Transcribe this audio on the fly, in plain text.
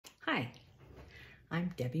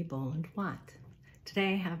I'm Debbie Boland Watt.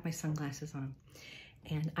 Today I have my sunglasses on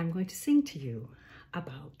and I'm going to sing to you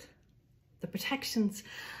about the protections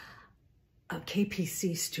of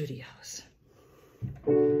KPC studios.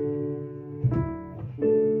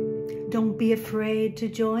 Don't be afraid to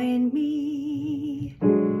join me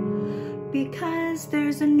because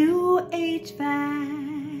there's a new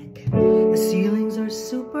HVAC. The ceilings are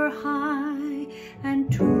super high and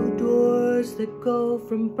 2 doors that go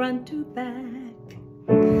from front to back.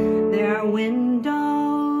 There are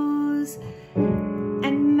windows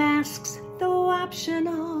and masks, though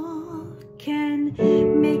optional, can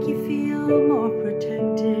make you feel more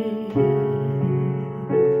protected.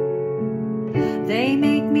 They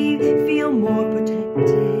make me feel more protected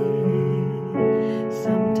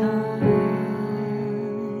sometimes.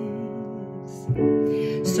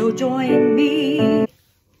 So join me.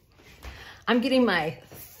 I'm getting my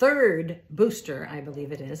 3rd booster, I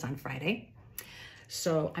believe it is, on Friday.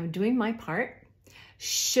 So I'm doing my part.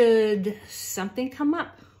 Should something come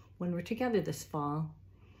up when we're together this fall,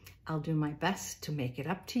 I'll do my best to make it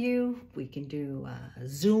up to you. We can do a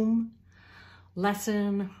Zoom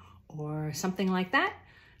lesson or something like that.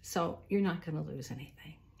 So you're not gonna lose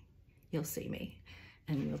anything. You'll see me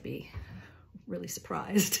and you'll be really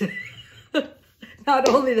surprised. Not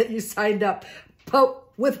only that you signed up,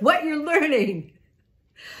 but with what you're learning.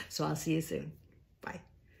 So I'll see you soon.